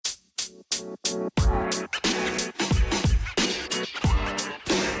Hold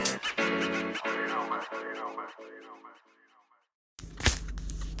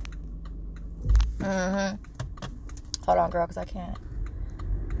on, girl, because I can't.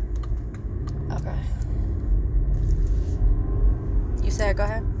 Okay. You said, go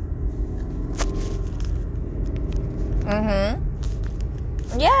ahead.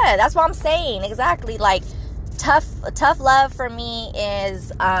 Yeah, that's what I'm saying. Exactly. Like, tough love for me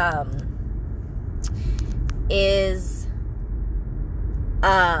is it's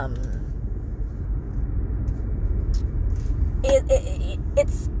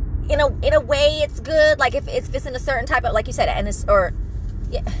in a way it's good. Like if it's in a certain type of, like you said, and it's, or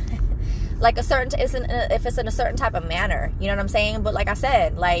yeah, like if it's in a certain type of manner, you know what I'm saying? But like I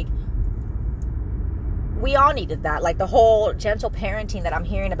said, like, we all needed that, like the whole gentle parenting that I'm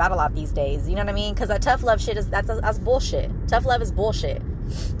hearing about a lot these days, you know what I mean? Because that tough love shit that's bullshit. Tough love is bullshit.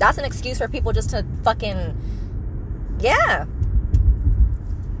 That's an excuse for people just to fucking, yeah,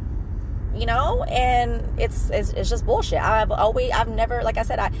 you know. And it's just bullshit. I've never, like I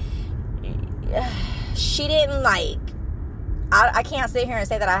said, she didn't, like, I can't sit here and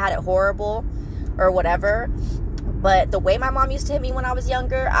say that I had it horrible or whatever, but the way my mom used to hit me when I was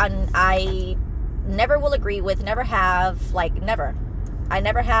younger, I never will agree with, never have, like, never. I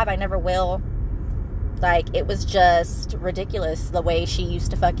never have, I never will. Like, it was just ridiculous the way she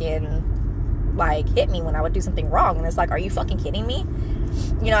used to fucking, like, hit me when I would do something wrong. And it's like, are you fucking kidding me?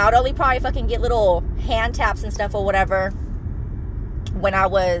 You know, I would only probably fucking get little hand taps and stuff or whatever when I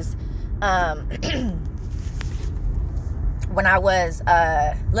was,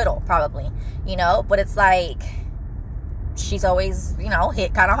 little, probably, you know. But it's like, she's always, you know,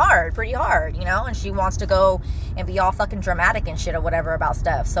 hit kind of hard, pretty hard, you know, and she wants to go and be all fucking dramatic and shit or whatever about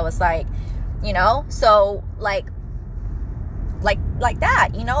stuff. So it's like, you know, so like that,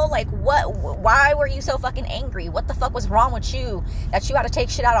 you know, like, why were you so fucking angry? What the fuck was wrong with you that you had to take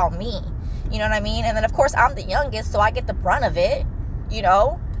shit out on me? You know what I mean? And then of course I'm the youngest, so I get the brunt of it, you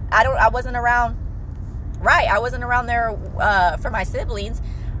know. I wasn't around there for my siblings,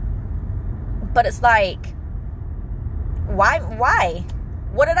 but it's like, why?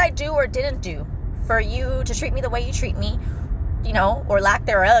 What did I do or didn't do for you to treat me the way you treat me, you know, or lack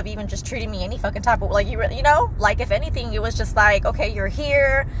thereof, even just treating me any fucking type of, like, you know, like, if anything, it was just like, okay, you're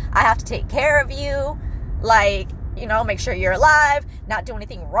here, I have to take care of you, like, you know, make sure you're alive, not do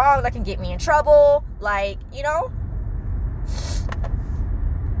anything wrong that can get me in trouble, like, you know,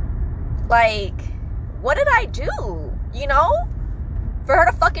 like, what did I do, you know, for her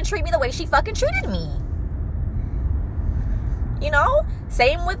to fucking treat me the way she fucking treated me? You know,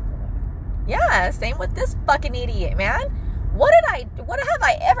 same with this fucking idiot, man. What have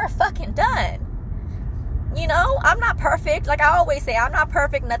I ever fucking done? You know, I'm not perfect. Like I always say, I'm not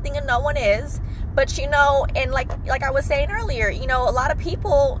perfect. Nothing and no one is. But, you know, and like I was saying earlier, you know, a lot of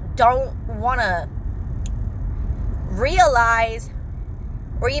people don't want to realize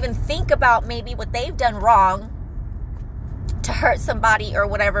or even think about maybe what they've done wrong to hurt somebody or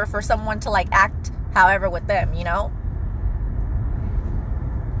whatever, for someone to, like, act however with them, you know?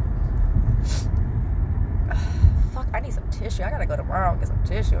 Fuck, I need some tissue. I gotta go tomorrow and get some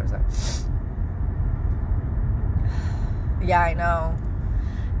tissue or something. Yeah, I know.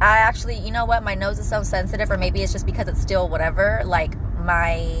 I actually, you know what? My nose is so sensitive, or maybe it's just because it's still whatever. Like,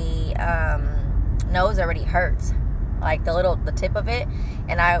 my nose already hurts. Like, the tip of it.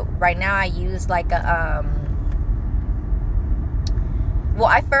 And right now I use like a, well,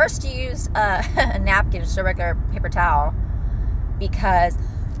 I first used a napkin, just a regular paper towel, because,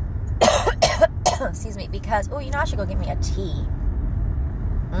 excuse me, because, oh, you know, I should go get me a tea.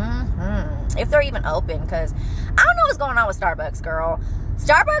 If they're even open, because I don't know what's going on with Starbucks, girl.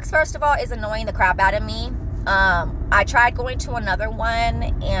 Starbucks, first of all, is annoying the crap out of me. I tried going to another one,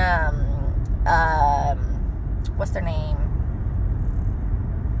 what's their name?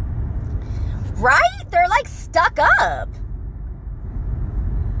 Right? They're like stuck up.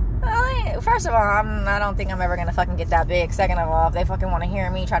 First of all, I don't think I'm ever gonna fucking get that big. Second of all, if they fucking want to hear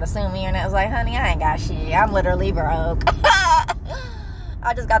me try to sue me, and it was like, honey, I ain't got shit. I'm literally broke.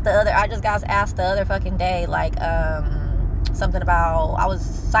 I just got asked the other fucking day, like, something about, I was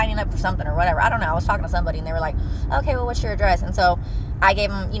signing up for something or whatever. I don't know. I was talking to somebody and they were like, okay, well, what's your address? And so I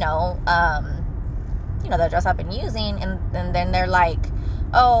gave them, the address I've been using. And then they're like,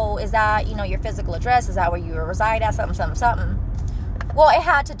 oh, is that, your physical address? Is that where you reside at? Something. Well, it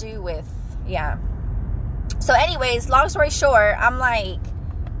had to do with, yeah. So anyways, long story short, I'm like,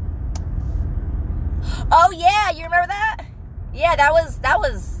 oh yeah, you remember that? Yeah, that was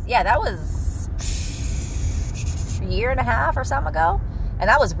a year and a half or something ago. And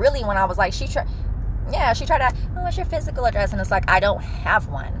that was really when I was like, she tried to, oh, what's your physical address? And it's like, I don't have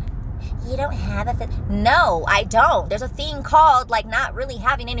one. You don't have a No, I don't. There's a thing called, like, not really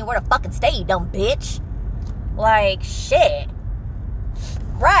having anywhere to fucking stay, you dumb bitch. Like, shit.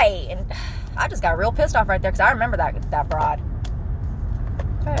 Right. And I just got real pissed off right there because I remember that broad.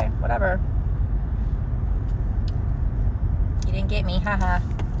 Okay, whatever. You didn't get me, haha.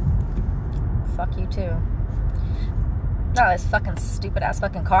 Fuck you too. No, this fucking stupid ass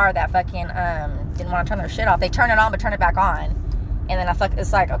fucking car that fucking didn't want to turn their shit off. They turn it on but turn it back on. And then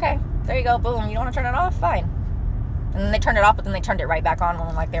it's like, okay, there you go, boom. You don't want to turn it off? Fine. And then they turned it off, but then they turned it right back on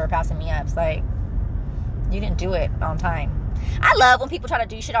when, like, they were passing me up. It's like, you didn't do it on time. I love when people try to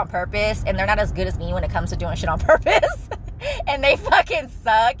do shit on purpose and they're not as good as me when it comes to doing shit on purpose. And they fucking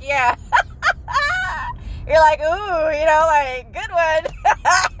suck. Yeah. You're like, ooh, you know, like, good one.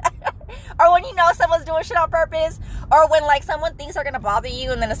 Or when you know someone's doing shit on purpose, or when, like, someone thinks they're gonna bother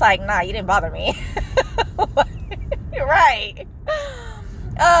you and then it's like, nah, you didn't bother me. Right.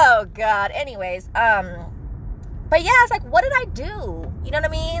 Oh God. Anyways, but yeah, it's like, what did I do? You know what I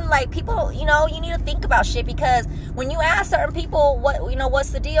mean? Like, people, you know, you need to think about shit, because when you ask certain people what, you know,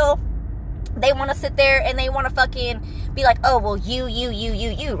 what's the deal, they want to sit there and they want to fucking be like, oh, well, you,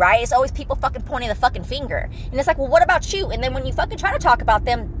 right? It's always people fucking pointing the fucking finger. And it's like, well, what about you? And then when you fucking try to talk about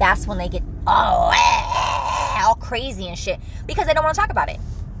them, that's when they get all crazy and shit, because they don't want to talk about it.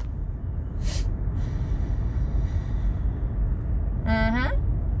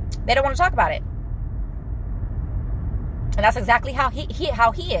 They don't want to talk about it. And that's exactly how he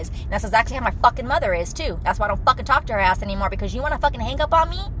is. And that's exactly how my fucking mother is too. That's why I don't fucking talk to her ass anymore, because you want to fucking hang up on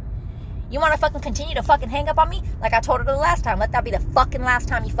me? You want to fucking continue to fucking hang up on me? Like I told her the last time, let that be the fucking last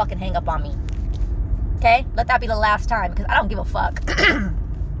time you fucking hang up on me. Okay? Let that be the last time, because I don't give a fuck.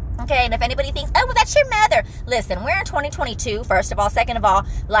 Okay, and if anybody thinks, oh, well, that's your mother. Listen, we're in 2022, first of all. Second of all,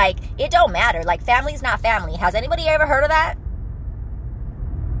 like, it don't matter. Like, family's not family. Has anybody ever heard of that?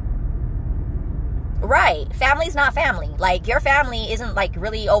 Right. Family's not family. Like, your family isn't, like,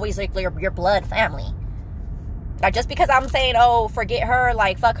 really always, like, your blood family. Like, just because I'm saying, oh, forget her,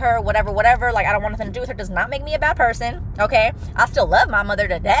 like, fuck her, whatever, like, I don't want nothing to do with her, does not make me a bad person, okay? I still love my mother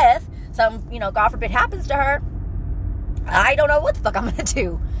to death. Some, you know, God forbid happens to her. I don't know what the fuck I'm gonna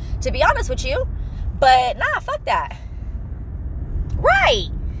do, to be honest with you. But, nah, fuck that. Right.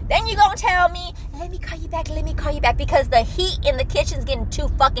 Then you gonna tell me, let me call you back, because the heat in the kitchen's getting too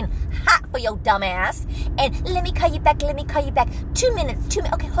fucking hot for your dumb ass. And let me call you back. 2 minutes.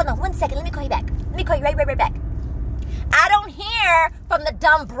 Okay, hold on 1 second. Let me call you back. Let me call you right back. I don't hear from the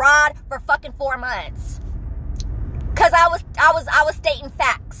dumb broad for fucking 4 months. Cause I was stating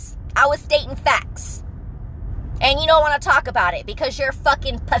facts. And you don't want to talk about it because you're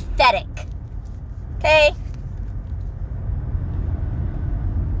fucking pathetic. Okay?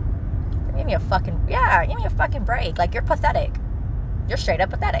 Give me a fucking break. Like, you're pathetic. You're straight up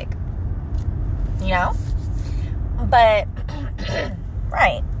pathetic. You know? But,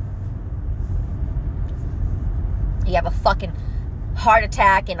 right. You have a fucking heart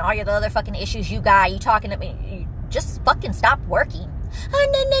attack and all your other fucking issues you got. You talking to me. You just fucking stop working. Oh,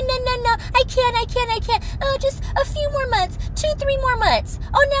 no. I can't. Oh, just a few more months. 2-3 more months.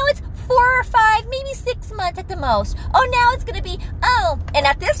 Oh, now it's 4 or 5, maybe 6 months at the most. Oh, now it's going to be, and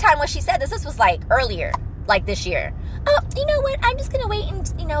at this time when she said this was like earlier, like this year. Oh, you know what? I'm just going to wait and,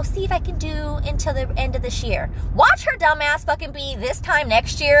 you know, see if I can do until the end of this year. Watch her dumbass fucking be this time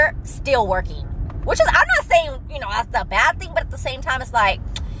next year still working. Which is, I'm not saying, you know, that's a bad thing, but at the same time, it's like,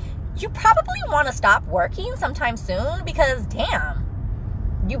 you probably want to stop working sometime soon, because, damn,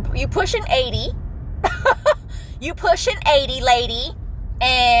 you pushing 80. You pushing 80, lady.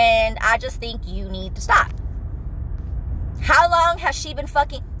 And I just think you need to stop. How long has she been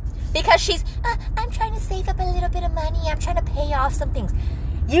fucking? Because she's, I'm trying to save up a little bit of money. I'm trying to pay off some things.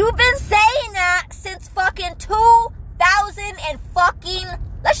 You've been saying that since fucking 2000 and fucking,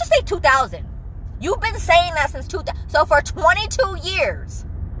 let's just say 2000. You've been saying that since 2000. So for 22 years,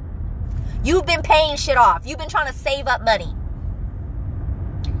 you've been paying shit off. You've been trying to save up money.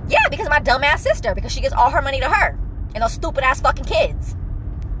 Yeah, because of my dumbass sister. Because she gives all her money to her. And those stupid ass fucking kids.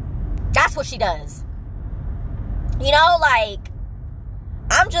 That's what she does. You know, like,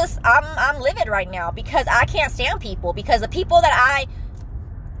 I'm livid right now because I can't stand people. Because the people that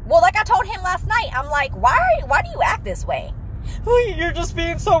like I told him last night, I'm like, why do you act this way? Oh, you're just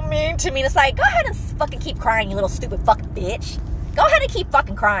being so mean to me. And it's like, go ahead and fucking keep crying, you little stupid fucking bitch. Go ahead and keep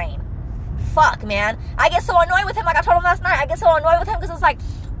fucking crying. Fuck, man. I get so annoyed with him, like I told him last night. I get so annoyed with him because it's like,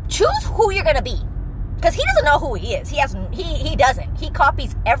 choose who you're gonna be. Because he doesn't know who he is. He doesn't. He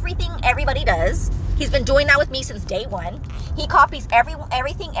copies everything everybody does. He's been doing that with me since day one. He copies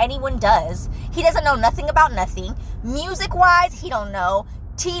everything anyone does. He doesn't know nothing about nothing. Music-wise, he don't know.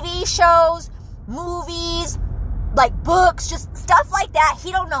 TV shows, movies, like books, just stuff like that.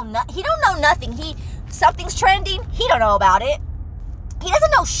 He don't know nothing. Something's trending. He don't know about it. He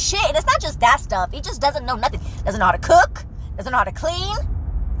doesn't know shit. And it's not just that stuff. He just doesn't know nothing. Doesn't know how to cook. Doesn't know how to clean.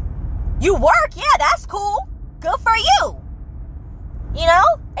 You work, yeah, that's cool. Good for you. You know?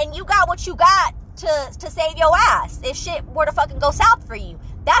 And you got what you got to save your ass. If shit were to fucking go south for you,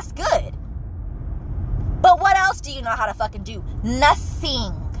 that's good. But what else do you know how to fucking do?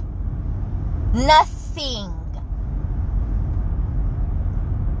 Nothing.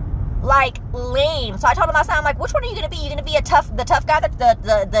 Like, lame. So I told him last time, I'm like, which one are you gonna be? You gonna be the tough guy,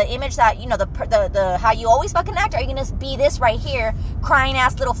 the image that, you know, the how you always fucking act? Or are you gonna be this right here, crying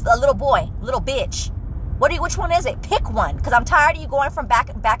ass little boy, little bitch? Which one is it? Pick one, because I'm tired of you going from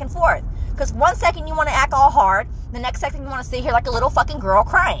back and forth. Because one second you want to act all hard, the next second you want to sit here like a little fucking girl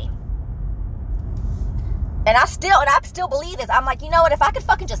crying. And I still believe this. I'm like, you know what? If I could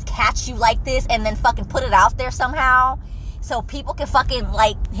fucking just catch you like this and then fucking put it out there somehow, so people can fucking,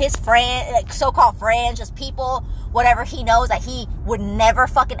 like, his friend, like, so-called friends, just people, whatever he knows that he would never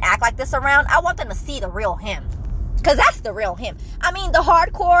fucking act like this around. I want them to see the real him. Because that's the real him. I mean, the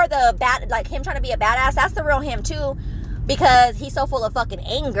hardcore, the bad, like him trying to be a badass, that's the real him too. Because he's so full of fucking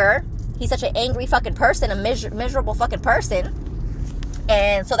anger. He's such an angry fucking person, a miserable fucking person.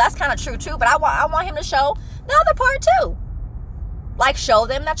 And so that's kind of true too. But I want him to show the other part too. Like, show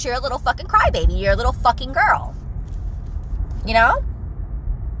them that you're a little fucking crybaby. You're a little fucking girl. You know?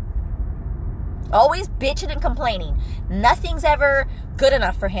 Always bitching and complaining. Nothing's ever good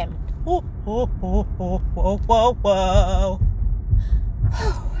enough for him. Whoa, whoa, whoa, whoa, whoa, whoa.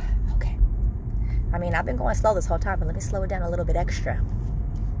 Okay. I mean, I've been going slow this whole time, but let me slow it down a little bit extra.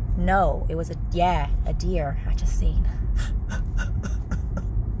 No, it was a deer I just seen.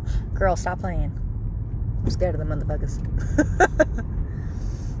 Girl, stop playing. I'm scared of the motherfuckers.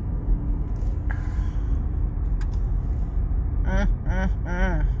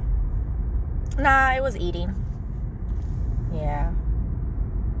 Nah, it was eating. Yeah.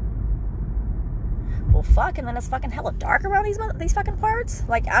 Well, fuck, and then it's fucking hella dark around these fucking parts.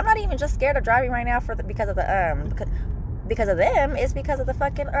 Like, I'm not even just scared of driving right now because of them. It's because of the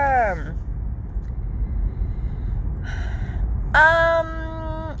fucking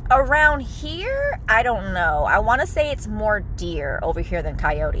around here, I don't know. I want to say it's more deer over here than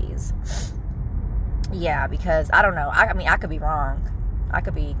coyotes. Yeah, because I don't know. I mean, I could be wrong. I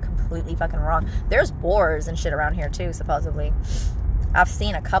could be completely fucking wrong. There's boars and shit around here too, supposedly. I've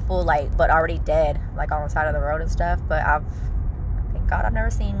seen a couple, like, but already dead, like, on the side of the road and stuff. But thank God I've never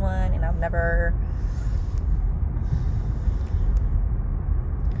seen one, and I've never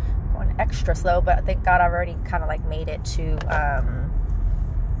going extra slow. But thank God I've already kind of, like, made it to, you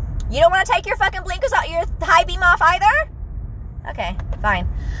don't want to take your fucking blinkers out, your high beam off either? Okay, fine.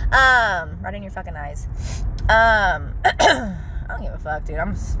 Right in your fucking eyes. I don't give a fuck, dude.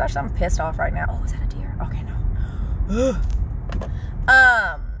 I'm pissed off right now. Oh, is that a deer? Okay, no.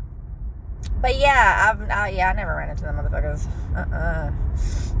 But yeah, I never ran into them motherfuckers.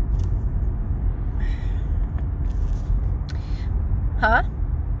 Huh?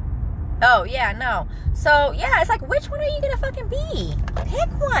 Oh, yeah, no. So, yeah, it's like, which one are you gonna fucking be? Pick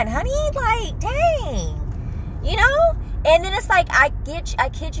one, honey. Like, dang. You know? And then it's like, I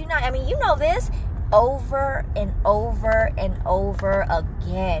kid you not. I mean, you know this. Over and over and over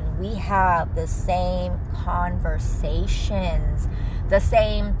again, we have the same conversations, the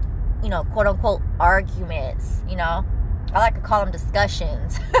same, you know, quote unquote arguments, you know. I like to call them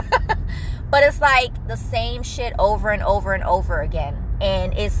discussions. But it's like the same shit over and over and over again.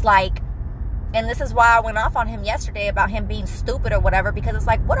 And it's like, and this is why I went off on him yesterday about him being stupid or whatever, because it's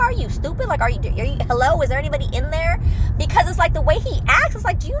like, what are you, stupid? Like, are you hello? Is there anybody in there? Because it's like the way he acts, it's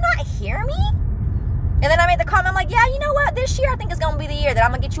like, do you not hear me? And then I made the comment, I'm like, yeah, you know what? This year I think is going to be the year that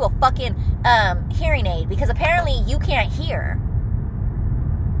I'm going to get you a fucking hearing aid, because apparently you can't hear.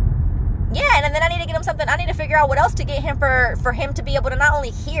 Yeah, and then I need to get him something. I need to figure out what else to get him for him to be able to not only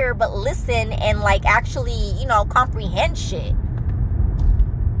hear, but listen and, like, actually, you know, comprehend shit.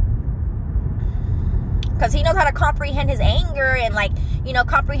 Because he knows how to comprehend his anger and, like, you know,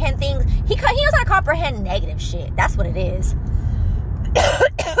 comprehend things. He knows how to comprehend negative shit. That's what it is.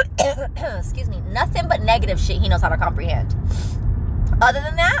 Excuse me. Nothing but negative shit he knows how to comprehend. Other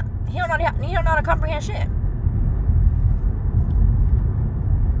than that, he don't know how to comprehend shit.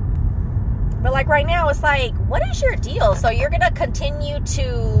 But, like, right now, it's like, what is your deal? So you're going to continue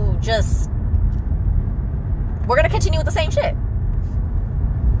to just we're going to continue with the same shit.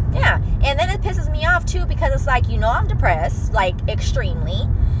 Yeah. And then it pisses me off too, because it's like, I'm depressed, like extremely,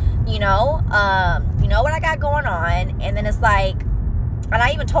 you know what I got going on. And then it's like, and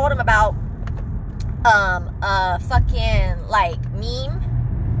I even told him about a fucking like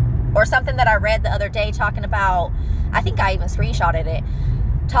meme or something that I read the other day talking about, I think I even screenshotted it,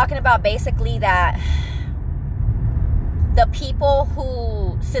 talking about basically that the people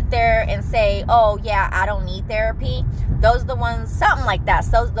who sit there and say, oh yeah, I don't need therapy, those are the ones, something like that.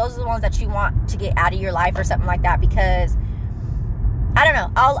 So those are the ones that you want to get out of your life or something like that, because I don't know.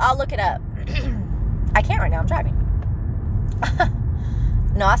 I'll look it up. I can't right now. I'm driving.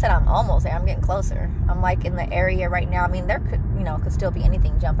 No, I said I'm almost there. I'm getting closer. I'm like in the area right now. I mean, there could still be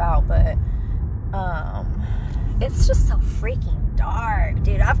anything jump out, but it's just so freaking dark,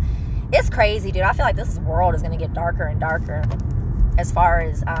 dude. It's crazy, dude. I feel like this world is gonna get darker and darker as far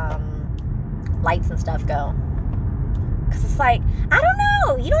as lights and stuff go. Cause it's like, I don't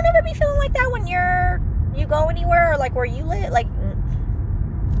know. You don't ever be feeling like that when you go anywhere, or like where you live. Like,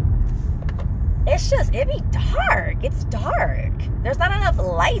 it be dark. It's dark. There's not enough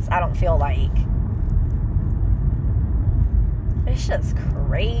lights, I don't feel like. It's just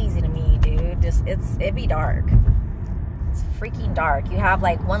crazy to me, dude. It be dark. It's freaking dark. You have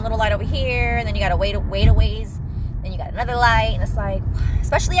like one little light over here, and then you gotta wait a ways, then you got another light, and it's like,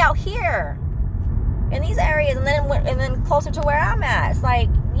 especially out here in these areas, and then closer to where I'm at, it's like,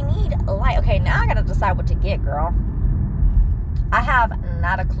 we need a light. Okay, now I gotta decide what to get, girl. I have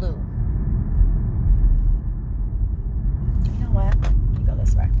not a clue. You know what? You go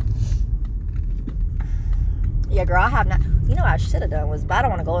this way. Yeah, girl, I have not. You know what I should have done was, but I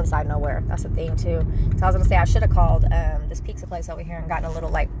don't want to go inside nowhere. That's the thing too. So I was gonna say I should have called this pizza place over here and gotten a little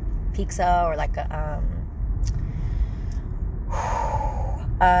like pizza, or like a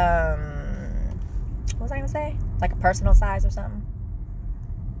what was I gonna say? Like a personal size or something.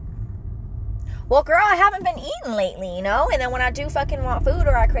 Well, girl, I haven't been eating lately, And then when I do fucking want food,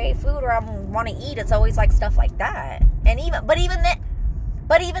 or I crave food, or I want to eat, it's always like stuff like that. And even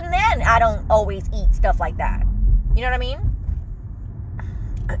then, I don't always eat stuff like that. You know what I mean?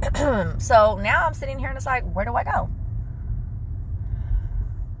 So now I'm sitting here and it's like, where do I go?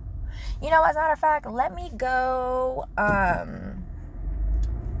 As a matter of fact, let me go, I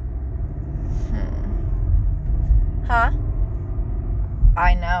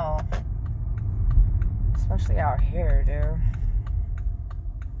know. Especially out here,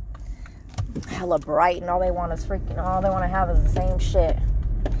 dude. Hella bright, and all they want to have is the same shit.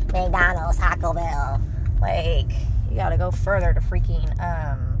 McDonald's, Taco Bell. Like, you gotta go further to freaking,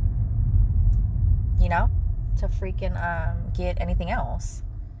 to freaking, get anything else.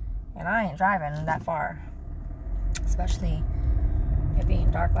 And I ain't driving that far. Especially it being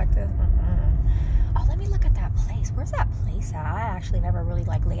dark like this. Oh, let me look at that place. Where's that place at? I actually never really,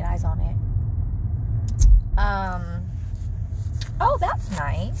 laid eyes on it. Oh, that's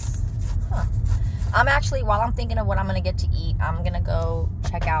nice. Huh. I'm actually, while I'm thinking of what I'm going to get to eat, I'm going to go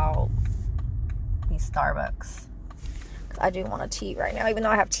check out these Starbucks. Because I do want a tea right now, even though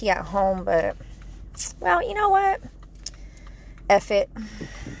I have tea at home. But, well, you know what? F it.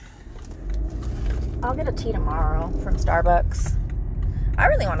 I'll get a tea tomorrow from Starbucks. I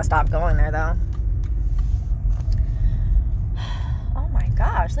really want to stop going there, though. Oh, my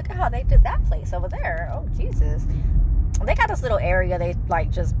gosh. Look at how they did that place over there. Oh, Jesus. They got this little area they,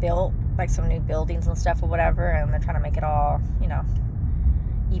 just built, some new buildings and stuff or whatever, and they're trying to make it all,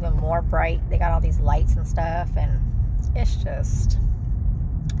 even more bright. They got all these lights and stuff, and it's just...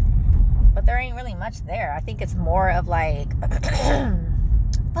 But there ain't really much there. I think it's more of,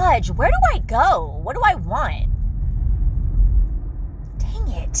 fudge, where do I go? What do I want? Dang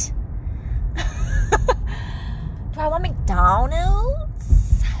it. Do I want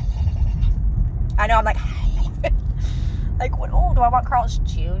McDonald's? I know, I'm what? Oh, do I want Carl's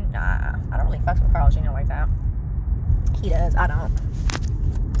Jr.? Nah, I don't really fuck with Carl's Jr. like that. He does, I don't.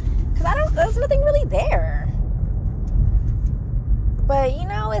 Because there's nothing really there. But,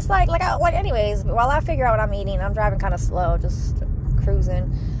 it's anyways, while I figure out what I'm eating, I'm driving kind of slow, just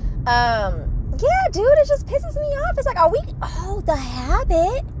cruising. Yeah, dude, it just pisses me off. It's the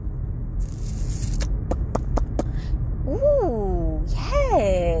Habit. Ooh,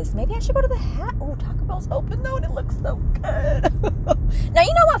 yes. Maybe I should go to the Habit. Oh, Taco Bell's open though, and it looks so good. Now,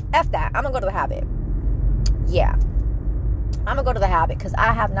 you know what? F that. I'm gonna go to the Habit. Yeah. I'm gonna go to the Habit because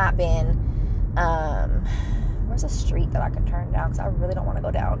I have not been. Where's a street that I can turn down? Because I really don't want to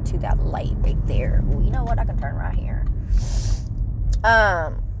go down to that light right there. Ooh, you know what? I can turn right here.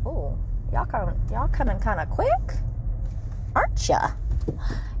 Ooh, y'all coming kind of quick, aren't ya?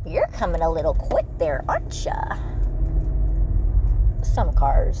 You're coming a little quick there, aren't ya? Some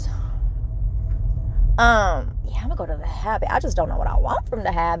cars. Yeah, I'm gonna go to the Habit. I just don't know what I want from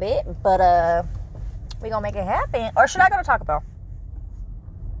the Habit, but we gonna make it happen. Or should I go to Taco Bell?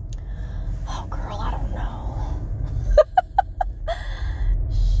 Oh, girl, I don't know.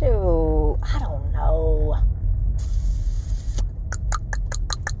 Shoot, I don't know.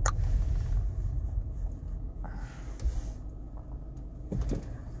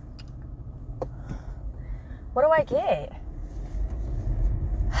 What do I get?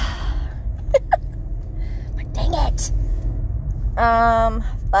 Dang it.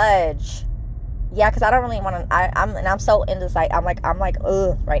 Fudge. Yeah, because I don't really want to. I'm so indecisive. I'm like,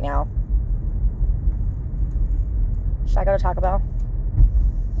 ugh, right now. Should I go to Taco Bell?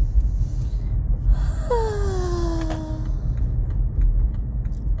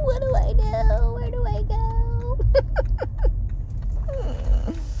 What do I do? Where do I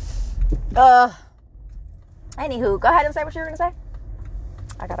go? Anywho, go ahead and say what you were gonna say.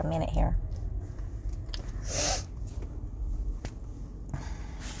 I got a minute here.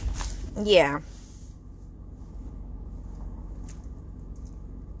 Yeah.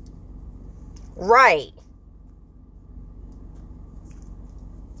 Right.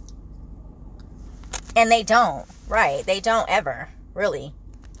 And they don't. Right. They don't ever. Really.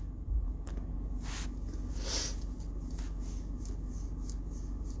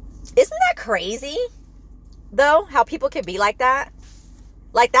 Isn't that crazy? Though, how people can be like that?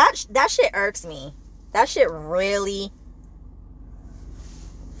 Like, that shit irks me. That shit really...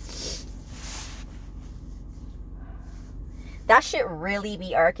 That shit really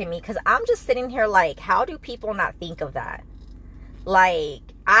be irking me. Because I'm just sitting here like, how do people not think of that? Like,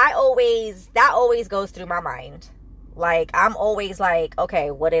 that always goes through my mind. Like, I'm always like,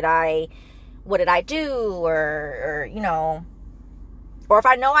 okay, what did I do? Or, you know... Or if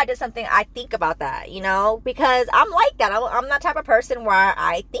I know I did something, I think about that, you know? Because I'm like that. I'm that type of person where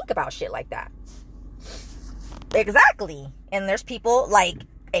I think about shit like that. Exactly. And there's people like,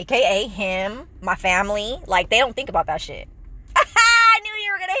 AKA him, my family, like, they don't think about that shit. I knew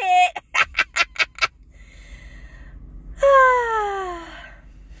you were gonna hit.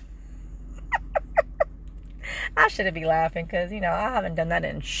 I shouldn't be laughing because, you know, I haven't done that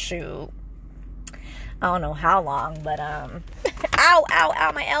in shoot. I don't know how long, but, ow,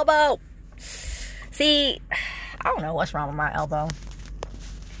 my elbow. See, I don't know what's wrong with my elbow.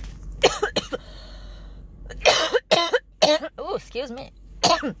 Ooh, excuse me.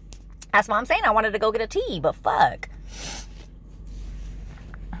 That's why I'm saying I wanted to go get a tea, but fuck.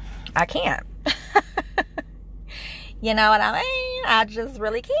 I can't. You know what I mean? I just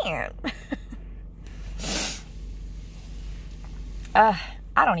really can't. I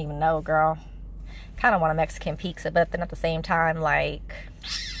don't even know, girl. Kind of want a Mexican pizza, but then at the same time, like,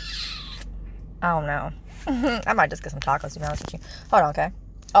 I don't know. I might just get some tacos, to be honest with you. Hold on, okay?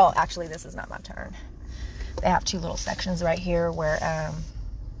 Oh, actually, this is not my turn. They have two little sections right here where,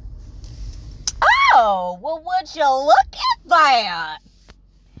 oh, well, would you look at that?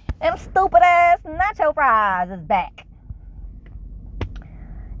 Them stupid ass nacho fries is back.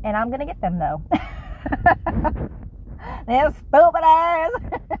 And I'm gonna get them, though. Them stupid ass.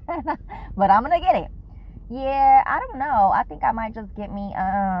 But I'm gonna get it. Yeah, I don't know. I think I might just get me,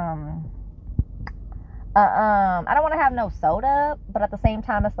 I don't want to have no soda, but at the same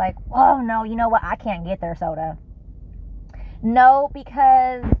time, it's like, oh, no, you know what? I can't get their soda. No,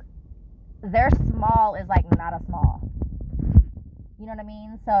 because their small is, like, not a small. You know what I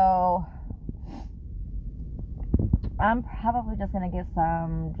mean? So, I'm probably just going to get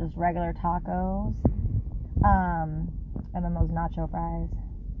some just regular tacos. And then those nacho fries.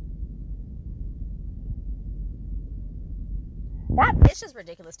 It's just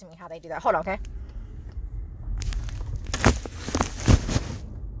ridiculous to me how they do that. Hold on, okay?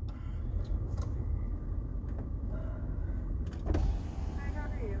 Hi, how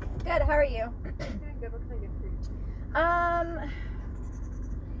are you? Good, how are you? Doing good. What can I get for you?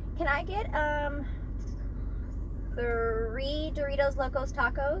 Can I get 3 Doritos Locos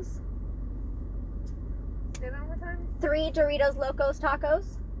Tacos? Say that one more time? 3 Doritos Locos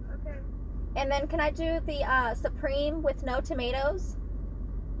Tacos. Okay. And then can I do the Supreme with no tomatoes?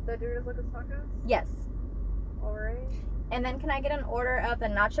 The Doritos Locos Tacos? Yes. Alright. And then can I get an order of the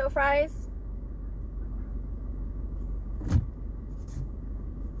nacho fries?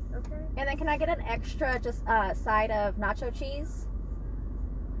 Okay. And then can I get an extra just side of nacho cheese?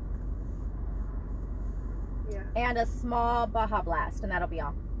 Yeah. And a small Baja Blast, and that'll be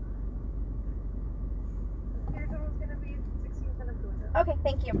all. Your total's gonna be $16.72. Okay,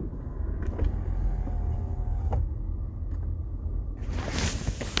 thank you.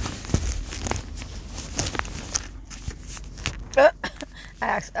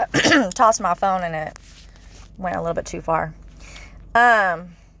 tossed my phone and it went a little bit too far.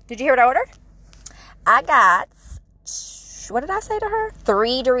 Did you hear what I ordered? I got, what did I say to her?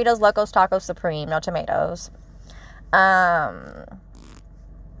 3 Doritos Locos Taco Supreme, no tomatoes. The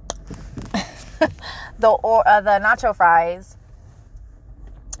nacho fries.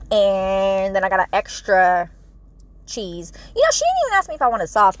 And then I got an extra cheese. You know, she didn't even ask me if I wanted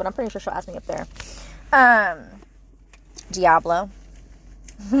sauce, but I'm pretty sure she'll ask me up there. Diablo.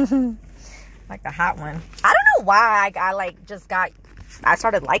 Like the hot one. I don't know why I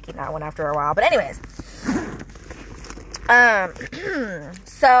started liking that one after a while. But anyways.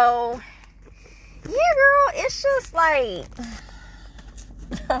 So yeah, girl, it's just like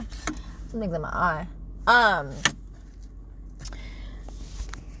something's in my eye.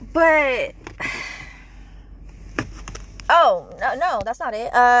 But oh no, that's not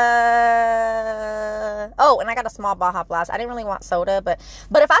it. Oh, and I got a small Baja Blast. I didn't really want soda, but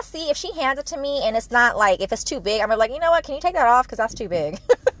if she hands it to me and it's not like, if it's too big, I'm like, you know what? Can you take that off? Because that's too big.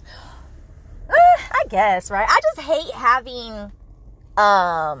 I guess, right? I just hate having,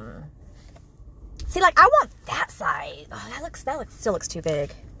 see, like, I want that size. Oh, that still looks too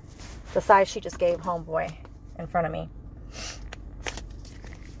big. The size she just gave homeboy in front of me.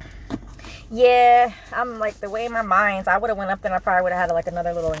 Yeah, I'm like, the way my mind's, I would have went up there and I probably would have had like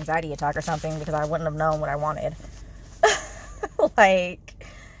another little anxiety attack or something because I wouldn't have known what I wanted. Like,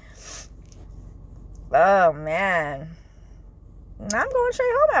 oh man. I'm going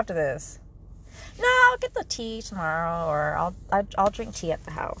straight home after this. No, I'll get the tea tomorrow, or I'll drink tea at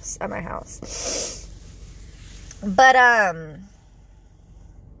my house. But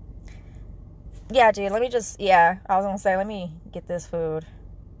yeah, dude, I was gonna say, let me get this food.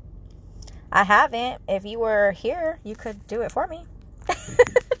 I haven't. If you were here, you could do it for me.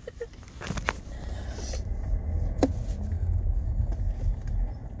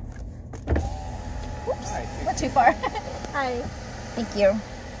 Oops, went too far. Hi. Thank you.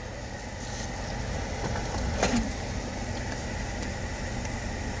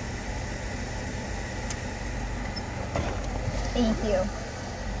 Thank you.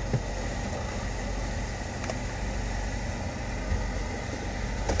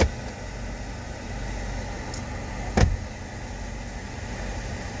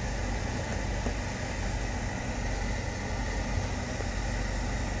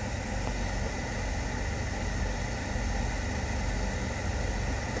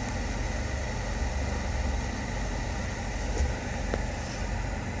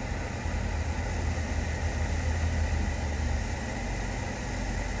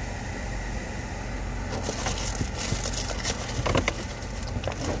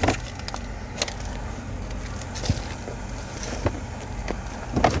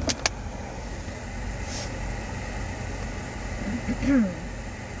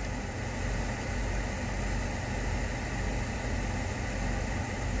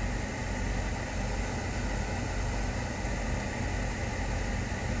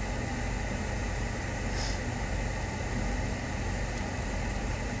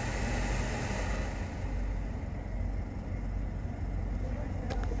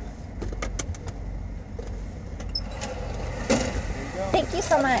 Thank you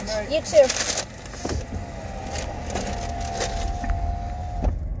so much. You too.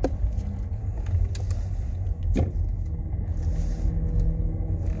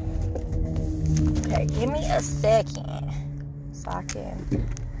 Okay, give me a second so I can...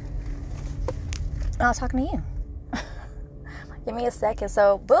 I was talking to you. Give me a second.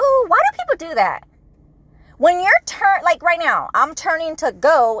 So, boo, why do people do that? When you're like right now, I'm turning to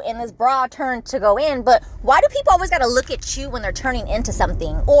go and this bra turned to go in, but why do people always gotta look at you when they're turning into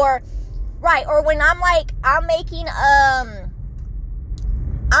something? Or, right, or when I'm like, I'm making, I'm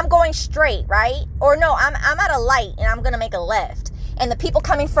going straight, right? Or no, I'm at a light and I'm gonna make a left. And the people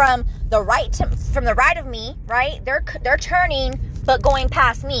coming from the right of me, right? They're turning, but going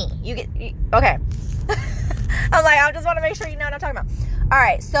past me. Okay. I'm like, I just want to make sure you know what I'm talking about. All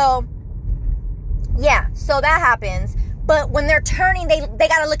right, so yeah, so that happens. But when they're turning, they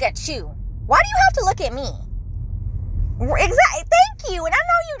got to look at you. Why do you have to look at me? Exactly. Thank you. And I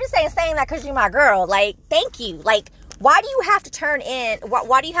know you just ain't saying that because you're my girl. Like, thank you. Like, why do you have to turn in?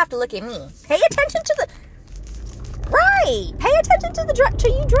 Why do you have to look at me? Pay attention to the... Right. Pay attention to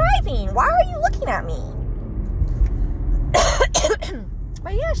you driving. Why are you looking at me?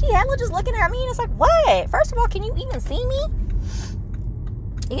 But yeah, she hella just looking at me and it's like, what? First of all, can you even see me?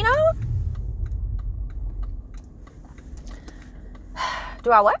 You know? Do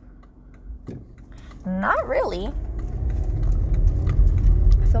I what? Not really.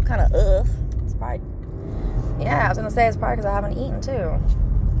 I feel kind of It's probably... Yeah, I was going to say it's probably because I haven't eaten too.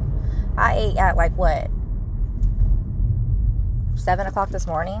 I ate at like what, 7 o'clock this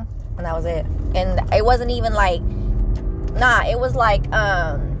morning, and that was it. And it wasn't even like, it was like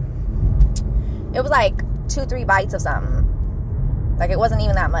 2-3 bites of something. Like, it wasn't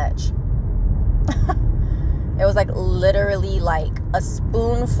even that much. It was like literally like a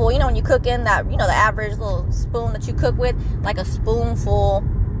spoonful. You know, when you cook in that, you know, the average little spoon that you cook with, like a spoonful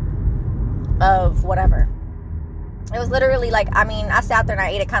of whatever. It was literally like, I mean, I sat there and I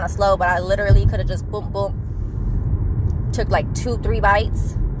ate it kind of slow, but I literally could have just boom, boom, took like 2-3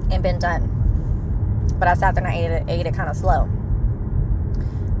 bites and been done. But I sat there and I ate it kind of slow.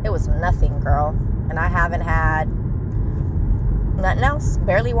 It was nothing, girl. And I haven't had nothing else,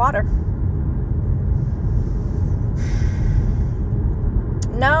 barely water.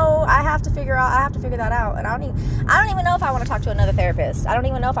 No, I have to figure that out. And I don't even know if I want to talk to another therapist. I don't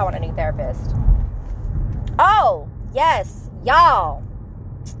even know if I want a new therapist. Oh, yes, y'all.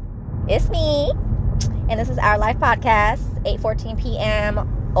 It's me. And this is Our Life Podcast, 8:14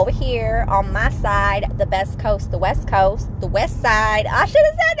 p.m. over here on my side, the best coast, the west coast, the west side. I should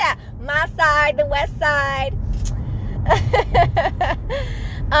have said that. My side, the west side.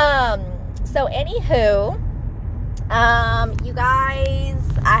 So anywho, you guys,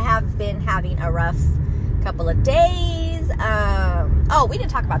 I have been having a rough couple of days. Oh, we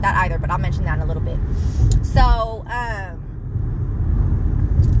didn't talk about that either, but I'll mention that in a little bit. So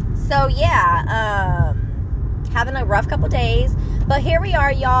yeah, having a rough couple days, but here we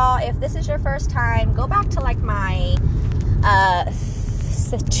are, y'all. If this is your first time, go back to like my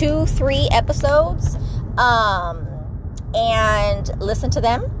 2-3 episodes, and listen to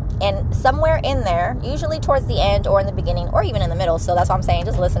them. And somewhere in there, usually towards the end or in the beginning or even in the middle, so that's what I'm saying,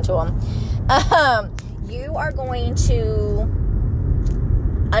 just listen to them. You are going to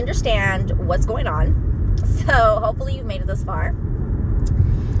understand what's going on. So hopefully you've made it this far.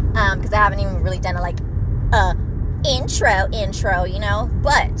 Because I haven't even really done a intro, you know.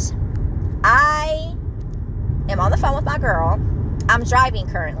 But I am on the phone with my girl. I'm driving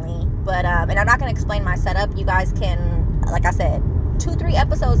currently, but and I'm not going to explain my setup. You guys can, like I said, 2-3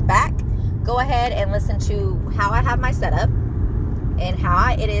 episodes back, go ahead and listen to how I have my setup and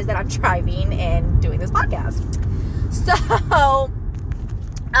how it is that I'm driving and doing this podcast. So,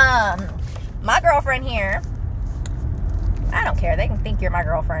 my girlfriend here, I don't care. They can think you're my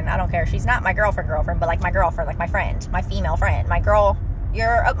girlfriend. I don't care. She's not my girlfriend, but like my girlfriend, like my friend, my female friend. My girl,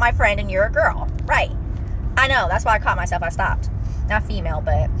 you're my friend and you're a girl. Right. I know. That's why I caught myself. I stopped. Not female,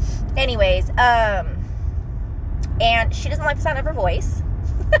 but anyways, and she doesn't like the sound of her voice.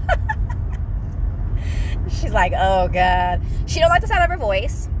 She's like, oh God. She don't like the sound of her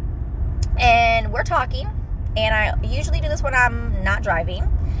voice. And we're talking. And I usually do this when I'm not driving.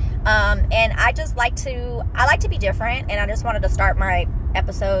 And I like to be different. And I just wanted to start my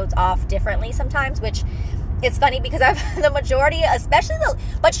episodes off differently sometimes, which it's funny because I've the majority, especially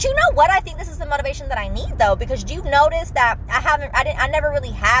but you know what? I think this is the motivation that I need though, because you notice that I never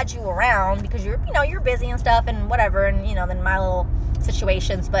really had you around because you're busy and stuff and whatever. And then my little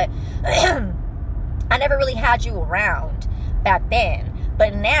situations, but I never really had you around back then,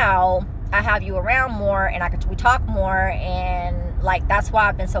 but now I have you around more and we talk more, and like, that's why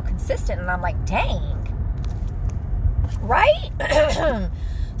I've been so consistent. And I'm like, dang, right?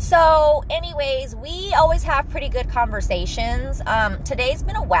 So anyways, we always have pretty good conversations. Today's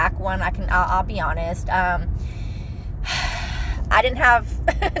been a whack one. I'll be honest. I didn't have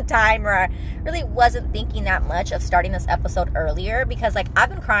time, or I really wasn't thinking that much of starting this episode earlier because I've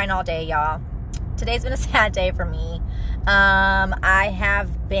been crying all day, y'all. Today's been a sad day for me. I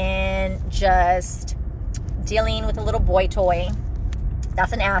have been just dealing with a little boy toy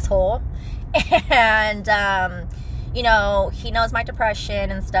that's an asshole, and he knows my depression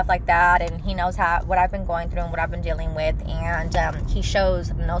and stuff like that, and he knows what I've been going through and what I've been dealing with, and he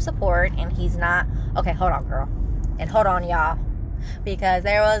shows no support, and he's not, okay, hold on, girl, and hold on, y'all, because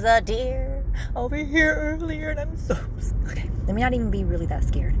there was a deer over here earlier, and I'm so, okay, let me not even be really that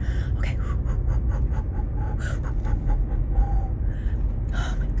scared, okay,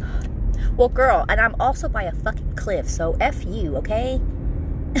 oh my God, well, girl, and I'm also by a fucking cliff, so F you, okay,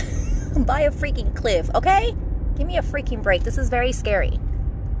 by a freaking cliff, okay? Give me a freaking break. This is very scary.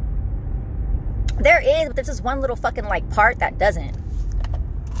 But there's this one little fucking part that doesn't.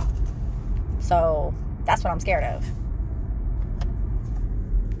 So that's what I'm scared of.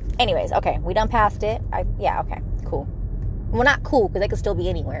 Anyways, okay, we done passed it. Yeah, okay, cool. Well, not cool because they could still be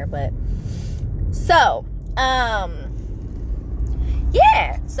anywhere, but so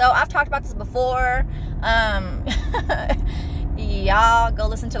yeah. So I've talked about this before. y'all go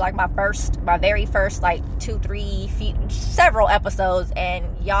listen to like my very first like 2-3 several episodes, and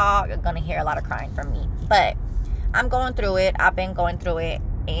y'all are gonna hear a lot of crying from me. But I'm going through it. I've been going through it,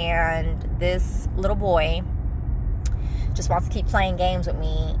 and this little boy just wants to keep playing games with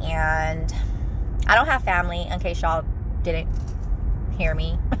me. And I don't have family, in case y'all didn't hear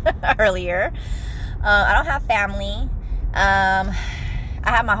me earlier. I don't have family. I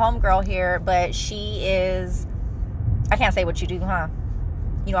have my homegirl here, but she is, I can't say what you do, huh?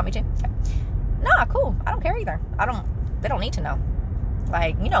 You want me to? Okay. Nah, cool. I don't care either. They don't need to know.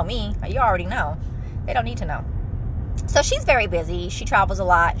 Like, you know me. You already know. They don't need to know. So she's very busy. She travels a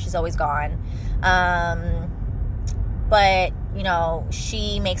lot. She's always gone. But, you know,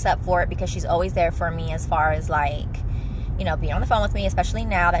 she makes up for it because she's always there for me as far as, like, you know, being on the phone with me, especially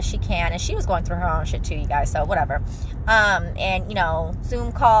now that she can. And she was going through her own shit too, you guys, so whatever. And, you know,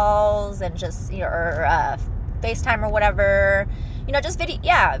 Zoom calls and just, you know, or FaceTime or whatever. You know, just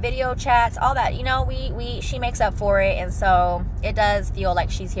video chats, all that. You know, she makes up for it. And so it does feel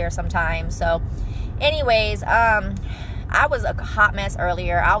like she's here sometimes. So anyways, I was a hot mess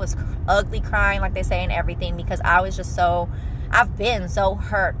earlier. I was ugly crying, like they say, and everything, because I was just I've been so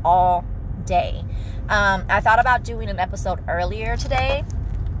hurt all day. I thought about doing an episode earlier today,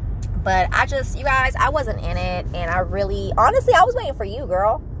 but you guys, I wasn't in it. And honestly, I was waiting for you,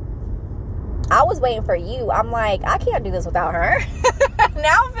 girl. I was waiting for you. I'm like, I can't do this without her.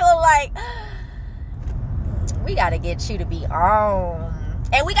 Now I'm feeling like we got to get you to be on.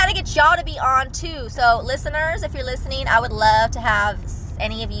 And we got to get y'all to be on too. So listeners, if you're listening, I would love to have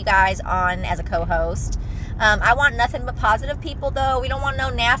any of you guys on as a co-host. I want nothing but positive people, though. We don't want no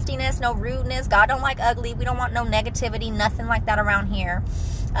nastiness, no rudeness. God don't like ugly. We don't want no negativity, nothing like that around here.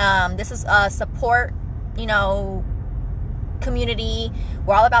 This is a support, you know, community.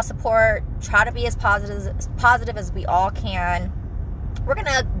 We're all about support. Try to be as positive as we all can. We're going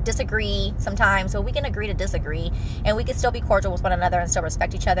to disagree sometimes, so we can agree to disagree, and we can still be cordial with one another and still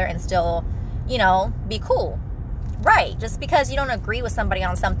respect each other and still, you know, be cool. Right. Just because you don't agree with somebody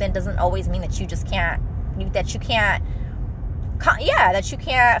on something doesn't always mean that you just can't, that you can't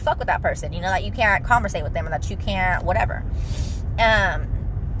fuck with that person, you know, that you can't conversate with them, and that you can't whatever.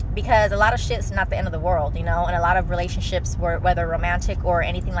 Because a lot of shit's not the end of the world, you know, and a lot of relationships, whether romantic or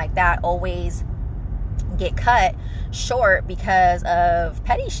anything like that, always get cut short because of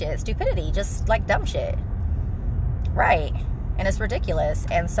petty shit, stupidity, just like dumb shit. Right. And it's ridiculous.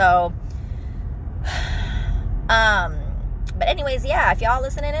 And so but anyways, yeah, if y'all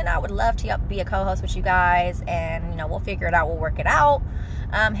listening in, I would love to be a co-host with you guys, and, you know, we'll figure it out. We'll work it out.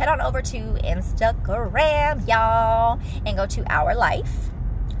 Head on over to Instagram, y'all, and go to Our Life,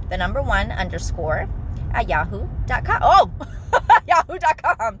 __ at yahoo.com. Oh,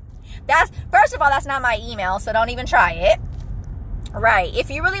 yahoo.com. First of all, that's not my email, so don't even try it. Right.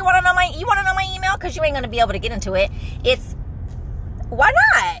 If you really want to know my email, because you ain't going to be able to get into it, why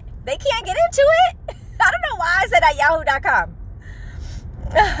not? They can't get into it? I don't know why I said at yahoo.com.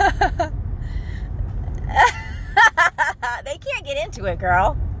 They can't get into it,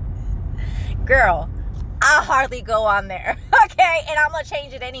 girl. Girl, I hardly go on there. Okay? And I'm going to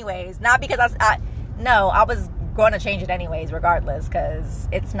change it anyways. Not because I was going to change it anyways, regardless, because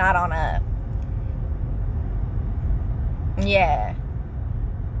it's not on a... Yeah.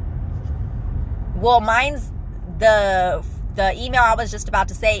 Well, mine's the email I was just about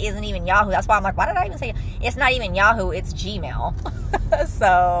to say isn't even Yahoo. That's why I'm like, why did I even say it's not even Yahoo? It's Gmail.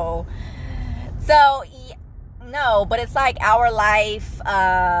 so no, but it's like Our Life. No,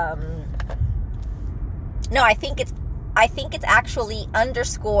 I think it's actually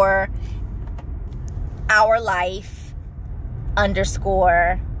 _ Our Life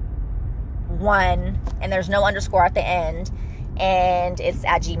 _1, and there's no underscore at the end, and it's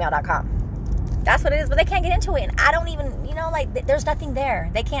at gmail.com. That's what it is, but they can't get into it, and I don't even, you know, like, there's nothing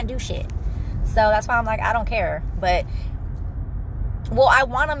there. They can't do shit. So that's why I'm like, I don't care. But, well, I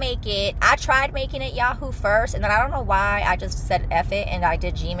want to make it, I tried making it Yahoo first, and then I don't know why I just said F it, and I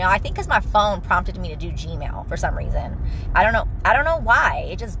did Gmail. I think because my phone prompted me to do Gmail for some reason. I don't know why.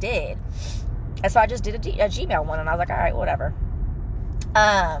 It just did. And so I just did a Gmail one, and I was like, all right, whatever.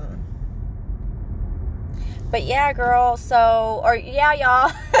 But yeah, girl,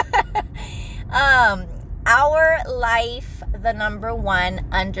 y'all. Our Life,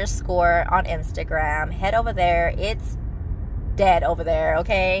 _ on Instagram. Head over there. It's dead over there,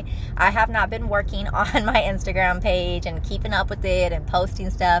 okay? I have not been working on my Instagram page and keeping up with it and posting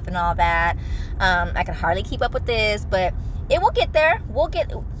stuff and all that. I can hardly keep up with this, but it will get there.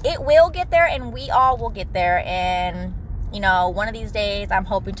 It will get there, and we all will get there. And, you know, one of these days, I'm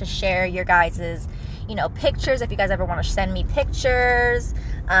hoping to share your guys's, pictures, if you guys ever want to send me pictures,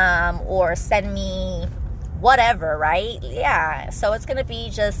 or send me whatever, right? Yeah. So it's going to be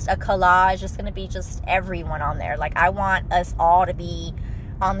just a collage. It's going to be just everyone on there. Like, I want us all to be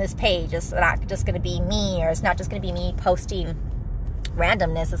on this page. It's not just going to be me, or it's not just going to be me posting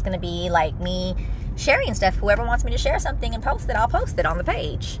randomness. It's going to be like me sharing stuff. Whoever wants me to share something and post it, I'll post it on the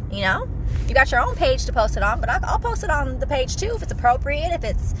page. You got your own page to post it on, but I'll post it on the page too if it's appropriate, if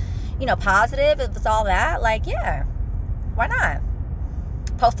it's positive, if it's all that. Like, yeah, why not?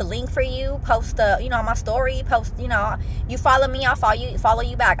 Post a link for you, post on my story, post, you follow me, I'll follow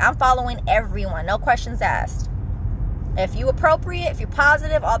you back. I'm following everyone, no questions asked. If you appropriate, if you're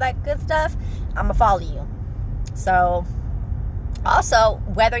positive, all that good stuff, I'm gonna follow you. So also,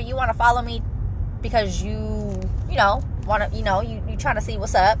 whether you want to follow me because you want to, you trying to see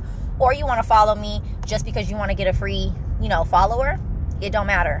what's up, or you want to follow me just because you want to get a free, follower, it don't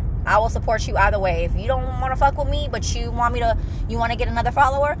matter. I will support you either way. If you don't want to fuck with me, but you want to get another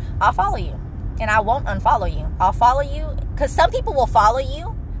follower, I'll follow you. And I won't unfollow you. I'll follow you, because some people will follow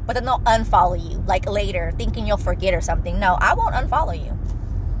you, but then they'll unfollow you, like later, thinking you'll forget or something. No, I won't unfollow you.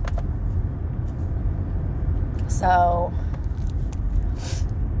 So,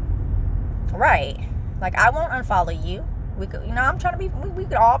 right. Like, I won't unfollow you. We could, I'm trying to be, we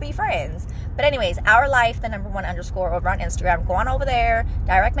could all be friends. But anyways, Our Life, the #1_ over on Instagram. Go on over there,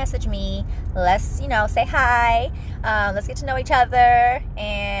 direct message me. Let's, say hi. Let's get to know each other.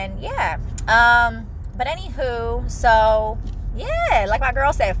 And yeah. But anywho, so yeah, like my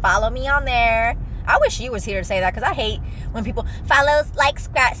girl said, follow me on there. I wish you was here to say that, because I hate when people follow, like,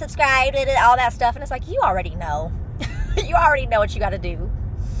 subscribe, all that stuff. And it's like, you already know. You already know what you got to do.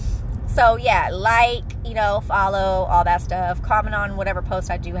 So yeah, like, follow, all that stuff. Comment on whatever post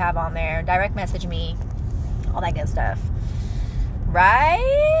I do have on there. Direct message me. All that good stuff.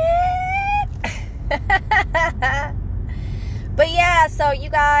 Right? But yeah, so you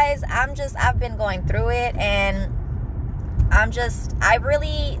guys, I've been going through it, and I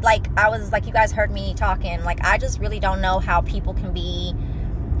really, you guys heard me talking, like, I just really don't know how people can be,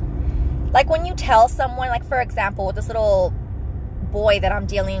 like, when you tell someone, like, for example, with this little boy that I'm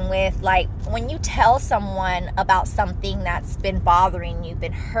dealing with, like, when you tell someone about something that's been bothering you,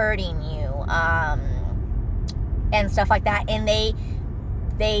 been hurting you, and stuff like that, and they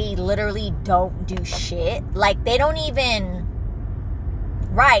literally don't do shit, like, they don't even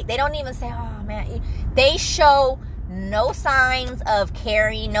say, oh man, they show no signs of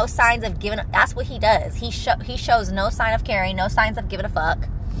caring, no signs of giving. That's what he does. He shows no sign of caring, no signs of giving a fuck.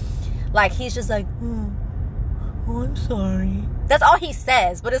 Like, he's just like, oh, I'm sorry. That's all he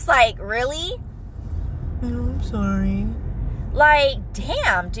says. But it's like, really? Oh, I'm sorry. Like,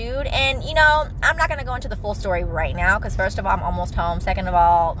 damn, dude. And, I'm not going to go into the full story right now, because first of all, I'm almost home. Second of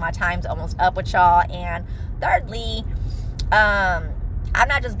all, my time's almost up with y'all. And thirdly, I'm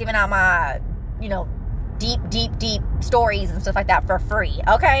not just giving out my, deep stories and stuff like that for free.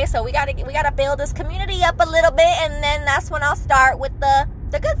 Okay, so we gotta build this community up a little bit, and then that's when I'll start with the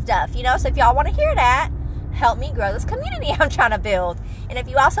good stuff. So if y'all want to hear that, help me grow this community I'm trying to build. And if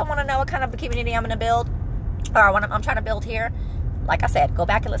you also want to know what kind of a community I'm going to build, or what I'm trying to build here, like I said, go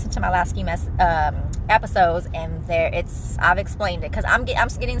back and listen to my last few episodes, and I've explained it, because I'm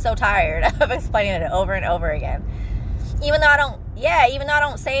getting so tired of explaining it over and over again. Even though I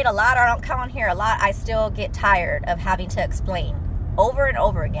don't say it a lot, or I don't come on here a lot, I still get tired of having to explain over and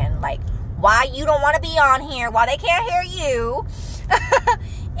over again, like, why you don't want to be on here, why they can't hear you,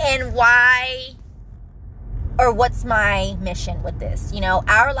 and why, or what's my mission with this.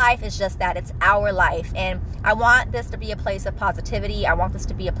 Our life is just that. It's our life, and I want this to be a place of positivity. I want this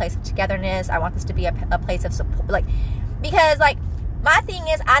to be a place of togetherness. I want this to be a place of support, because, my thing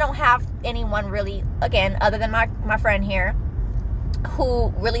is, I don't have anyone really, again, other than my friend here, who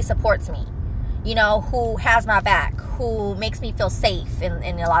really supports me, who has my back, who makes me feel safe in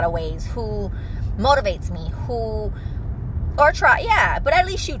a lot of ways, who motivates me, but at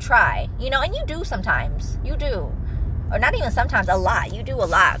least you try, and you do sometimes, or not even sometimes, a lot, you do a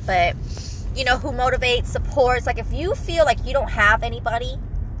lot, but, who motivates, supports. Like, if you feel like you don't have anybody,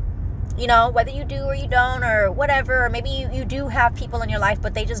 whether you do or you don't, or whatever, or maybe you do have people in your life,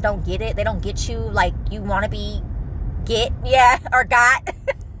 but they just don't get it. They don't get you like you want to be or got.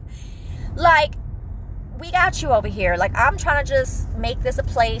 Like, we got you over here. Like, I'm trying to just make this a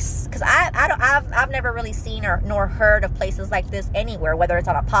place, because I've never really seen nor heard of places like this anywhere, whether it's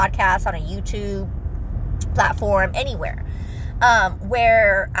on a podcast, on a YouTube platform, anywhere,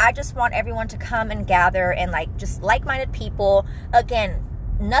 where I just want everyone to come and gather, and, like, just like-minded people, again,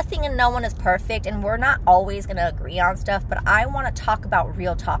 nothing and no one is perfect, and we're not always going to agree on stuff, but I want to talk about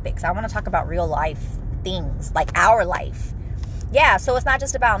real topics. I want to talk about real life things, like our life. Yeah, so it's not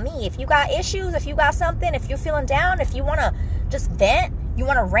just about me. If you got issues, if you got something, if you're feeling down, if you want to just vent, you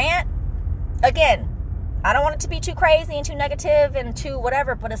want to rant, again, I don't want it to be too crazy and too negative and too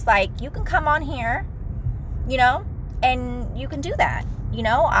whatever, but it's like, you can come on here, you know, and you can do that. You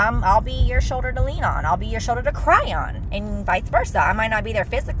know, I'll be your shoulder to lean on. I'll be your shoulder to cry on, and vice versa. I might not be there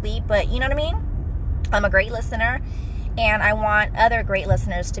physically, but you know what I mean? I'm a great listener, and I want other great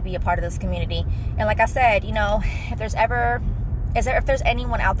listeners to be a part of this community. And like I said, you know, if there's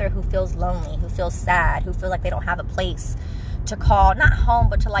anyone out there who feels lonely, who feels sad, who feels like they don't have a place to call, not home,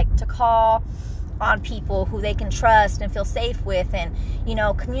 but to call on people who they can trust and feel safe with, and, you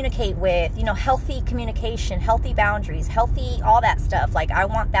know, communicate with, you know, healthy communication, healthy boundaries, healthy, all that stuff. Like, I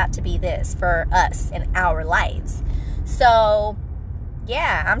want that to be this for us in our lives. So,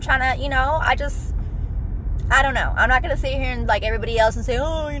 yeah, I'm trying to, you know, I don't know. I'm not going to sit here and like everybody else and say,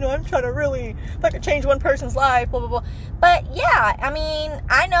 oh, you know, I'm trying to really, if I could change one person's life, blah, blah, blah. But, yeah, I mean,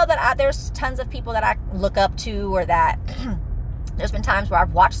 I know that there's tons of people that I look up to, or that there's been times where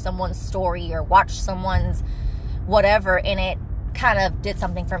I've watched someone's story or watched someone's whatever, and it kind of did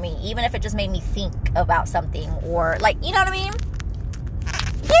something for me, even if it just made me think about something, or like, you know what I mean?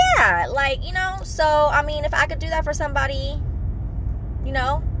 Yeah, like, you know, so, I mean, if I could do that for somebody, you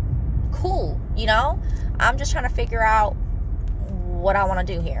know, cool, you know? I'm just trying to figure out what I want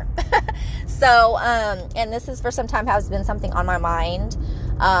to do here. So, and this is for some time has been something on my mind,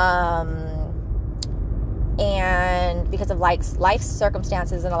 and because of like life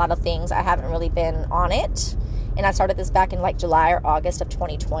circumstances and a lot of things, I haven't really been on it. And I started this back in like July or August of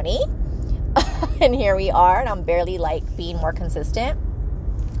 2020. And here we are, and I'm barely like being more consistent.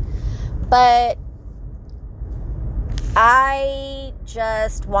 But I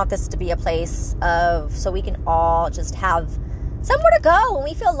just want this to be a place of, so we can all just have somewhere to go when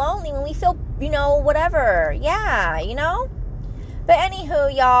we feel lonely, when we feel, you know, whatever. Yeah, you know? But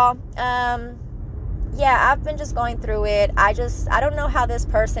anywho, y'all, yeah, I've been just going through it. I don't know how this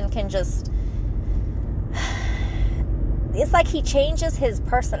person can just, it's like he changes his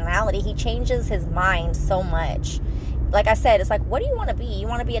personality. He changes his mind so much. Like I said, it's like, what do you want to be? You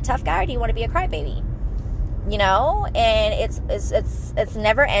want to be a tough guy, or do you want to be a crybaby? You know? And it's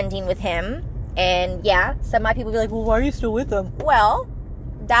never ending with him. And yeah, some of my people be like, well, why are you still with him? Well,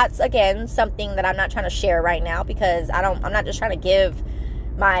 that's again something that I'm not trying to share right now, because I'm not just trying to give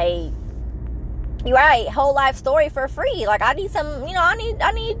my whole life story for free. Like, I need some, you know,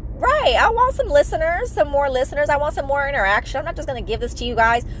 I want some listeners, some more listeners. I want some more interaction. I'm not just going to give this to you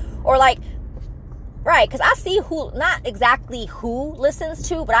guys, or like, right, because I see not exactly who listens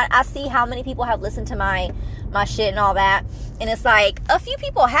to, but I see how many people have listened to my shit and all that. And it's like, a few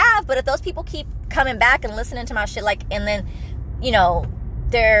people have, but if those people keep coming back and listening to my shit, like, and then, you know,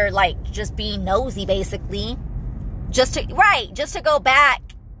 they're like just being nosy, basically, just to go back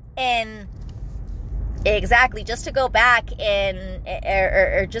and, exactly, just to go back and,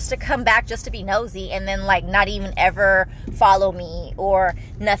 or just to come back just to be nosy, and then like not even ever follow me or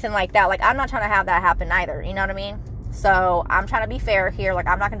nothing like that. Like, I'm not trying to have that happen either, you know what I mean? So I'm trying to be fair here. Like,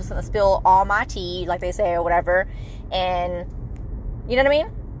 I'm not just gonna spill all my tea, like they say, or whatever, and you know what I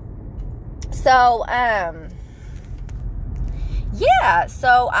mean? So yeah,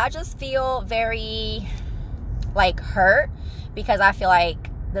 so I just feel very like hurt, because I feel like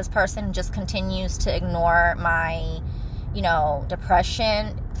this person just continues to ignore my, you know,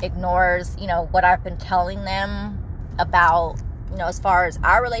 depression, ignores, you know, what I've been telling them about, you know, as far as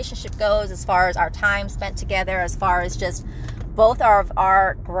our relationship goes, as far as our time spent together, as far as just both of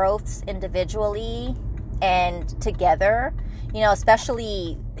our growths individually and together, you know,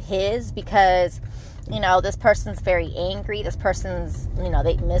 especially his, because, you know, this person's very angry. This person's, you know,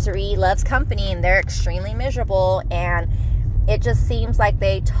 misery loves company, and they're extremely miserable, and it just seems like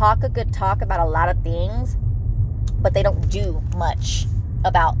they talk a good talk about a lot of things, but they don't do much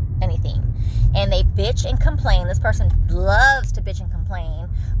about anything. And they bitch and complain. This person loves to bitch and complain,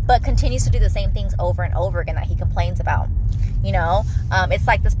 but continues to do the same things over and over again that he complains about. You know, it's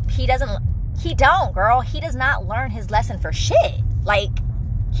like this, he does not learn his lesson for shit. Like,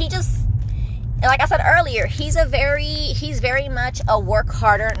 he just, like I said earlier, he's very much a work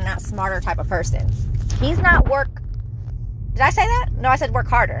harder, not smarter type of person. He's not did I say that? No, I said work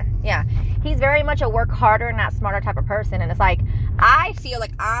harder. Yeah. He's very much a work harder, not smarter type of person. And it's like, I feel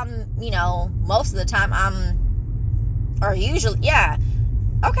like I'm, you know, most of the time or usually, yeah.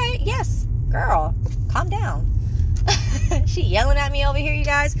 Okay, yes, girl, calm down. She yelling at me over here, you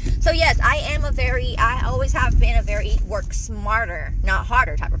guys. So yes, I always have been a very work smarter, not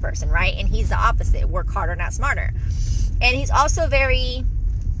harder type of person, right? And he's the opposite, work harder, not smarter. And he also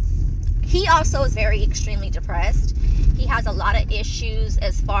is very extremely depressed. He has a lot of issues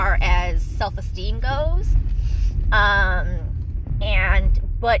as far as self-esteem goes.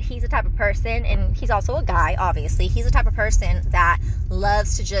 But he's the type of person, and he's also a guy, obviously. He's the type of person that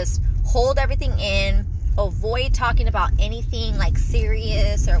loves to just hold everything in, avoid talking about anything like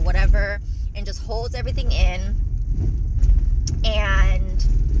serious or whatever, and just holds everything in and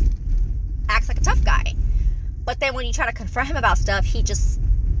acts like a tough guy. But then when you try to confront him about stuff, he just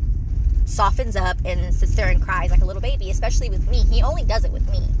softens up and sits there and cries like a little baby, especially with me. He only does it with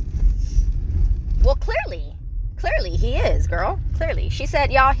me. Well, clearly he is, girl. Clearly. She said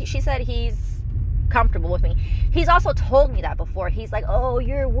he's comfortable with me. He's also told me that before. He's like, oh,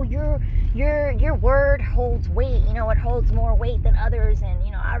 your word holds weight. You know, it holds more weight than others, and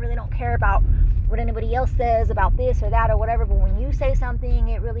you know, I really don't care about what anybody else says about this or that or whatever, but when you say something,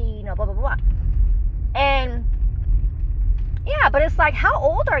 it really, you know, blah blah blah. And yeah, but it's like, how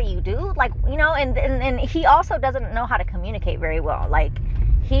old are you, dude? Like, you know, and he also doesn't know how to communicate very well. Like,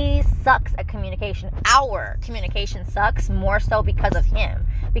 he sucks at communication. Our communication sucks more so because of him.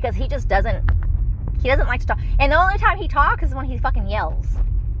 Because he just doesn't like to talk. And the only time he talks is when he fucking yells.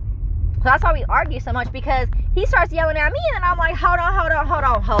 So that's why we argue so much, because he starts yelling at me, and then I'm like, hold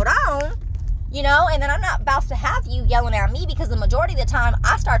on. You know, and then I'm not about to have you yelling at me, because the majority of the time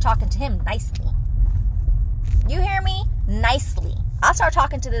I start talking to him nicely. You hear me? Nicely. I start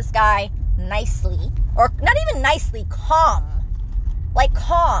talking to this guy nicely. Or not even nicely, calm. Like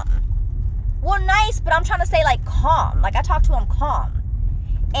calm. Well, nice, but I'm trying to say like calm. Like I talk to him calm.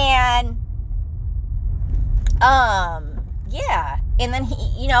 And yeah. And then he,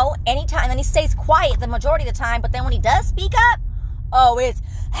 you know, anytime, then he stays quiet the majority of the time, but then when he does speak up, oh, it's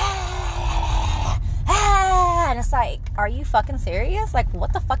and it's like, are you fucking serious? Like,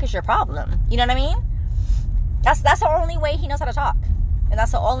 what the fuck is your problem? You know what I mean? That's the only way he knows how to talk. And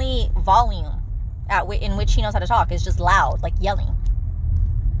that's the only volume in which he knows how to talk, is just loud, like yelling.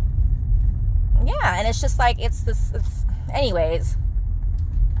 Yeah, and it's just like, it's anyways.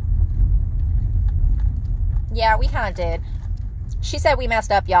 Yeah, we kind of did. She said we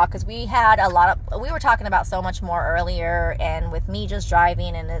messed up, y'all, because we were talking about so much more earlier, and with me just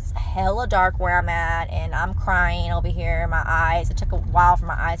driving, and it's hella dark where I'm at, and I'm crying over here in my eyes. It took a while for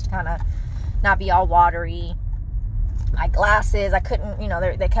my eyes to kind of not be all watery. My glasses, I couldn't, you know,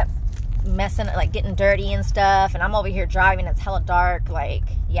 they kept messing, like getting dirty and stuff, and I'm over here driving, it's hella dark, like,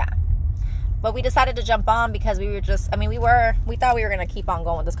 yeah. But we decided to jump on because we were just, I mean, we thought we were going to keep on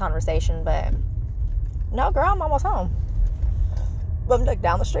going with this conversation, but no, girl, I'm almost home. I'm like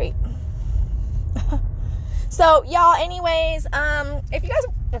down the street. So, y'all, anyways, if you guys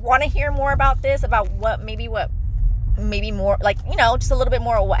want to hear more about this, about maybe more, like, you know, just a little bit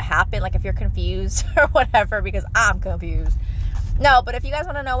more of what happened, like if you're confused or whatever, because I'm confused. No, but if you guys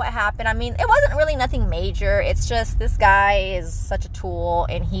want to know what happened, I mean, it wasn't really nothing major. It's just this guy is such a tool,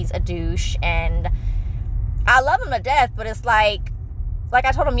 and he's a douche, and I love him to death, but it's like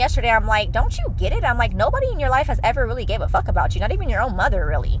I told him yesterday, I'm like, don't you get it? I'm like, nobody in your life has ever really gave a fuck about you, not even your own mother,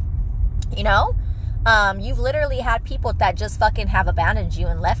 really. You know? You've literally had people that just fucking have abandoned you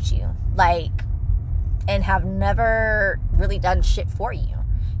and left you, like, and have never really done shit for you.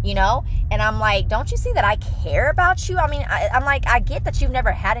 You know? And I'm like, don't you see that I care about you? I mean, I'm like, I get that you've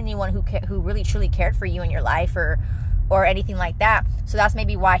never had anyone who really truly cared for you in your life or anything like that. So that's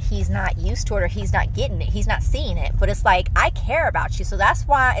maybe why he's not used to it, or he's not getting it. He's not seeing it. But it's like, I care about you. So that's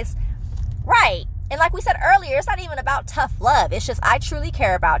why it's right. And like we said earlier, it's not even about tough love. It's just, I truly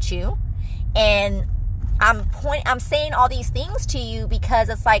care about you. And I'm saying all these things to you because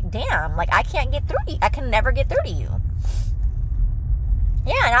it's like, damn, like I can't get through to you. I can never get through to you.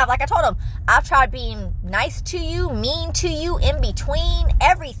 Yeah, and like I told him, I've tried being nice to you, mean to you, in between,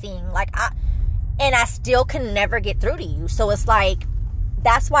 everything. And I still can never get through to you. So it's like,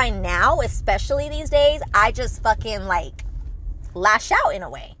 that's why now, especially these days, I just fucking like lash out in a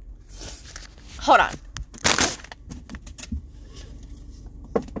way. Hold on.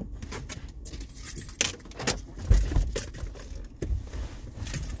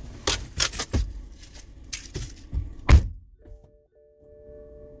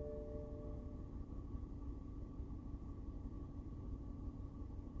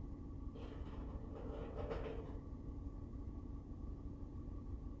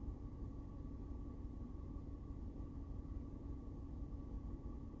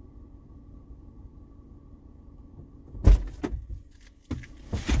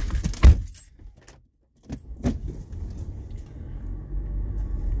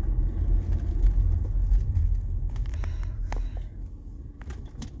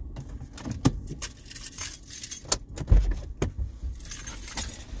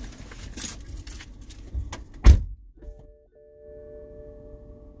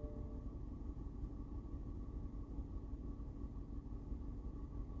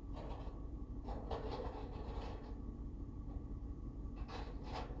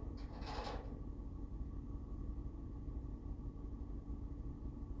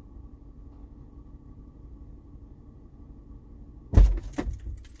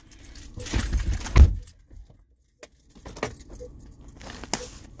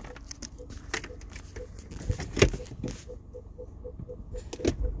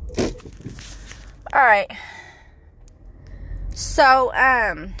 right. So,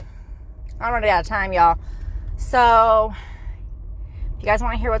 I'm running out of time, y'all. So, if you guys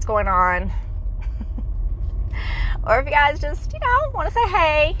want to hear what's going on, or if you guys just, want to say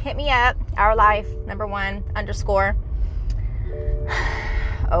hey, hit me up. Our Life #1_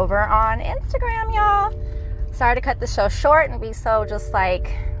 over on Instagram, y'all. Sorry to cut the show short and be so just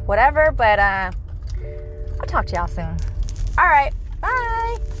like whatever, but I'll talk to y'all soon. All right,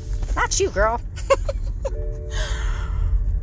 bye. Not you, girl.